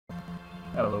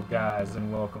Hello guys,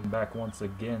 and welcome back once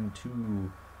again to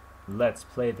Let's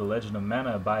Play The Legend of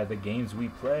Mana by The Games We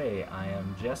Play. I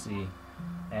am Jesse,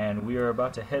 and we are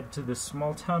about to head to the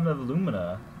small town of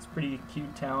Lumina. It's a pretty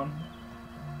cute town.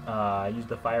 I used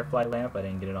the firefly lamp. I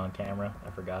didn't get it on camera. I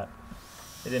forgot.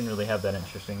 It didn't really have that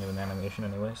interesting of an animation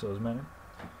anyway, so it doesn't matter.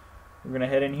 We're going to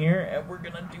head in here, and we're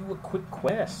going to do a quick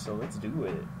quest, so let's do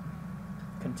it.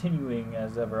 Continuing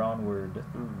as ever onward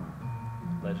through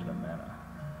Legend of Mana.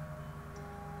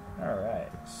 Alright,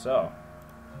 so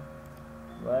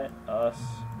let us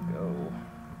go.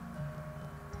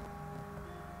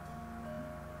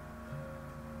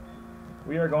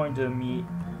 We are going to meet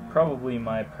probably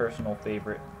my personal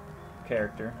favorite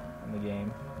character in the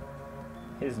game.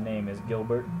 His name is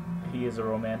Gilbert. He is a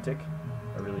romantic,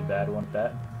 a really bad one at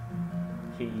that.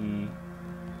 He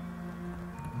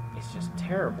is just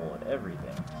terrible at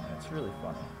everything, and it's really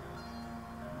funny.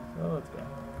 So let's go.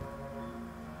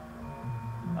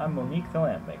 I'm Monique the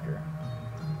Lamp Maker.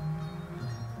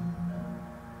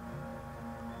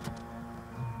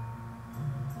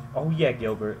 Oh yeah,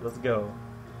 Gilbert, let's go.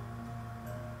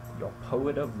 Your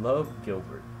poet of love,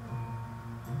 Gilbert.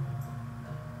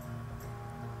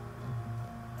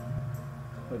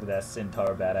 Look at that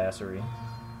centaur badassery.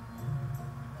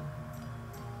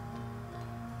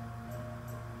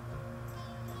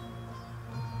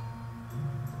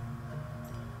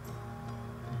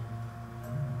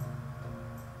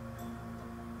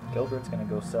 Gilbert's gonna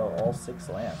go sell all 6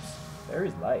 lamps. Very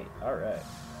light. Alright.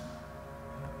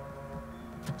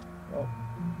 Well,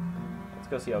 let's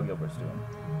go see how Gilbert's doing.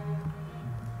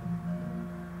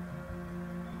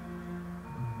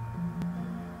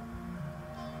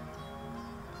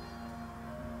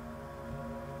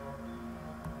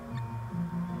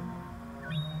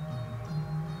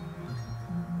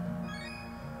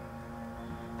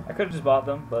 I could have just bought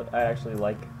them, but I actually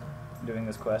like doing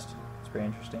this quest. It's pretty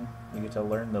interesting. You get to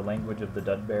learn the language of the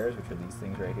Dudbears, which are these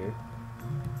things right here.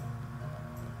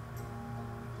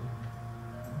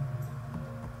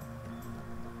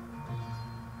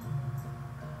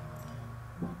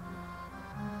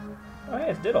 Oh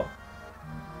hey, it's Diddle.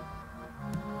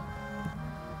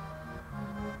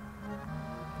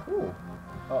 Cool.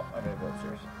 Oh, I gotta go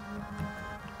upstairs.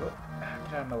 Whoop.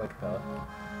 Get out of my way, Capella.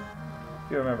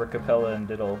 If you remember, Capella and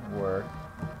Diddle were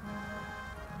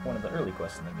one of the early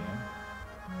quests in the game.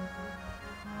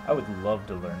 I would love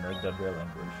to learn the Dudbear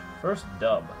language. First,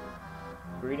 Dub.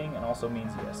 Greeting and also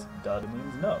means yes. Dud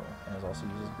means no, and is also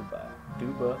used as goodbye.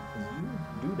 Duba is you.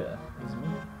 Duda is me.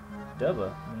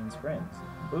 Duba means friends.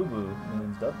 Boo-boo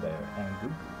means Dudbear, and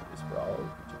Goo-goo is for all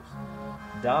creatures.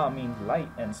 Da means light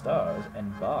and stars,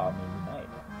 and Ba means night.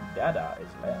 Dada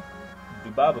is lamp.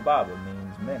 Dubaba Baba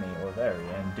means many or very,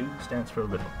 and Du stands for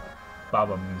little.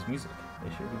 Baba means music. They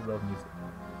sure do love music.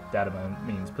 Dada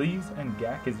means please, and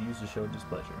Gak is used to show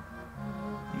displeasure.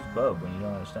 Use bub when you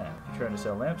don't understand. If you're trying to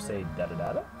sell lamps, say dada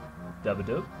dada, dubba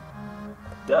dub,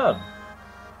 dub.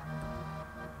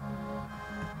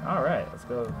 Alright, let's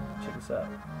go check this out.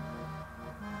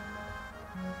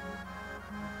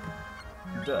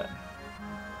 Dud.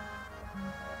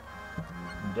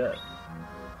 Dud.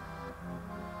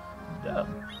 Dub.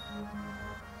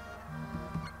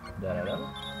 Dada dada.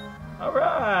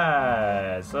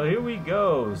 Alright, so here we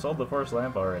go. Sold the first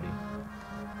lamp already.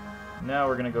 Now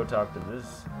we're gonna go talk to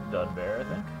this Dudbear, I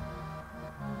think.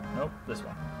 Nope, this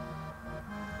one.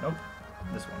 Nope,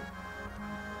 this one.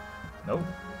 Nope.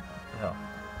 What the hell?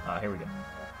 Ah, here we go.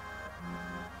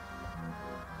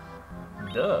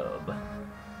 Dub.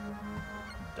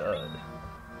 Dud.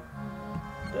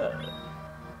 Dud.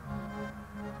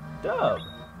 Dub.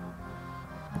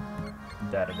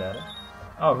 Dada dada.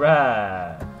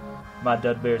 Alright. My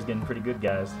Dudbear's getting pretty good,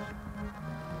 guys.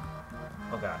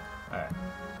 Oh god. Alright.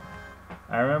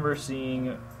 I remember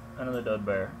seeing another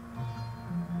Dudbear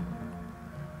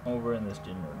over in this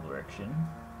general direction,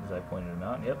 as I pointed him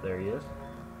out. Yep, there he is.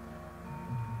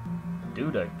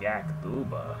 Duda Gak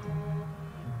Duba.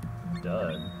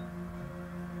 Dud.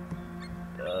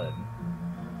 Dud.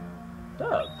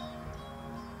 Dub.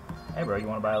 Hey bro, you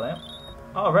wanna buy a lamp?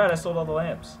 Alright, I sold all the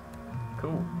lamps.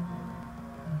 Cool.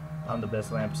 I'm the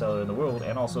best lamp seller in the world,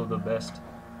 and also the best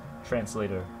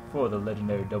translator for the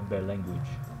legendary Dubbear language.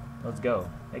 Let's go.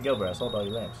 Hey Gilbert, I sold all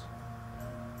your lamps.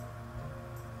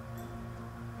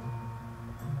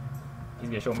 He's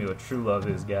gonna show me what true love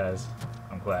is, guys.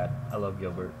 I'm glad. I love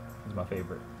Gilbert. He's my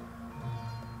favorite.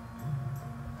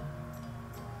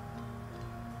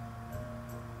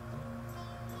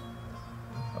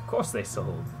 Of course they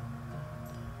sold.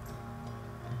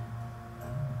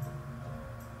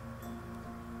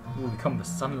 You will become the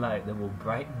sunlight that will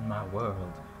brighten my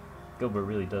world. Gilbert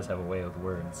really does have a way with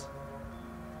words.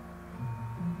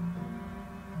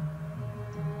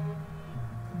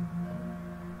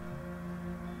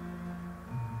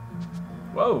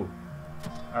 Whoa!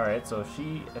 Alright, so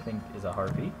she, I think, is a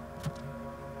harpy.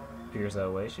 Appears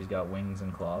that way. She's got wings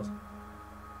and claws.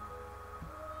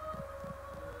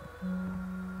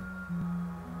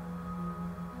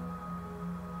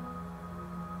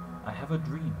 I have a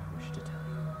dream I wish to tell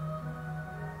you.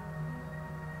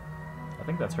 I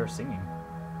think that's her singing.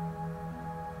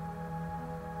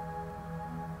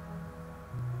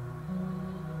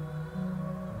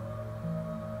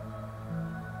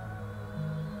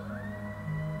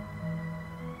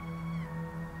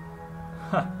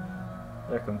 Ha!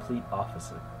 They're complete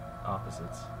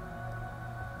opposites.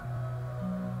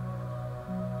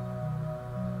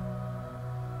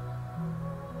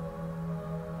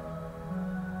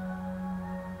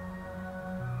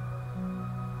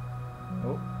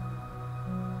 Oh.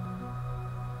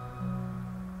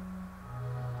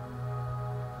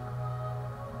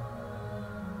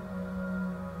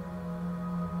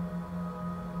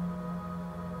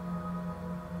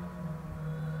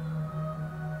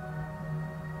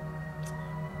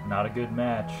 Not a good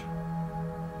match.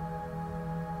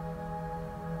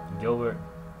 Gilbert,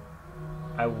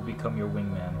 I will become your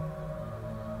wingman.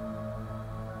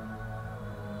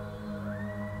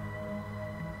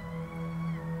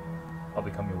 I'll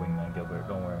become your wingman, Gilbert,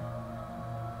 don't worry.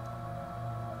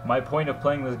 My point of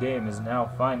playing this game is now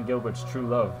find Gilbert's true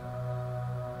love.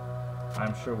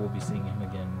 I'm sure we'll be seeing him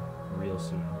again real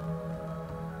soon.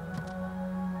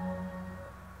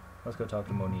 Let's go talk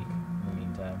to Monique in the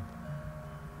meantime.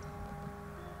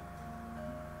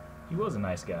 He was a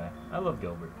nice guy. I love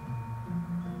Gilbert.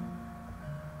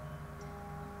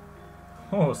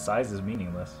 Oh, size is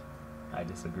meaningless. I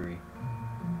disagree.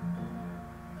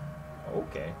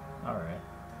 Okay, alright.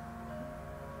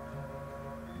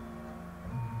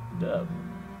 Dub.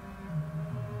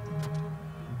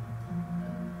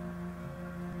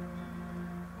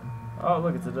 Oh,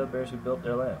 look, it's the Dudbears who built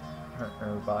their lamp.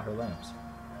 Or bought her lamps.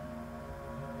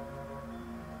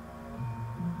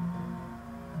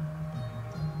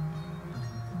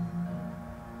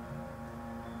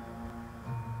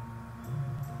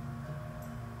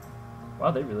 Wow,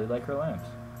 they really like her lamps.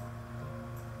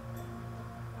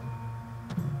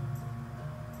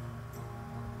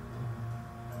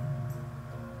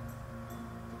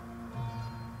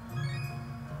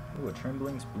 Ooh, a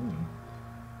trembling spoon.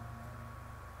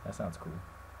 That sounds cool.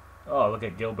 Oh, look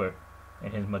at Gilbert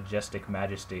in his majestic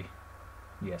majesty.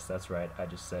 Yes, that's right, I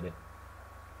just said it.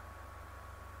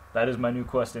 That is my new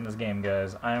quest in this game,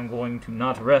 guys. I am going to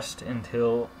not rest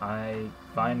until I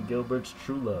find Gilbert's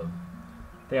true love.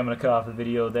 I think I'm going to cut off the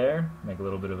video there, make a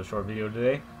little bit of a short video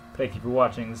today. Thank you for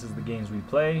watching. This is The Games We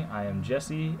Play. I am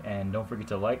Jesse, and don't forget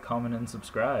to like, comment, and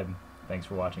subscribe. Thanks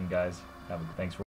for watching, guys. Thanks for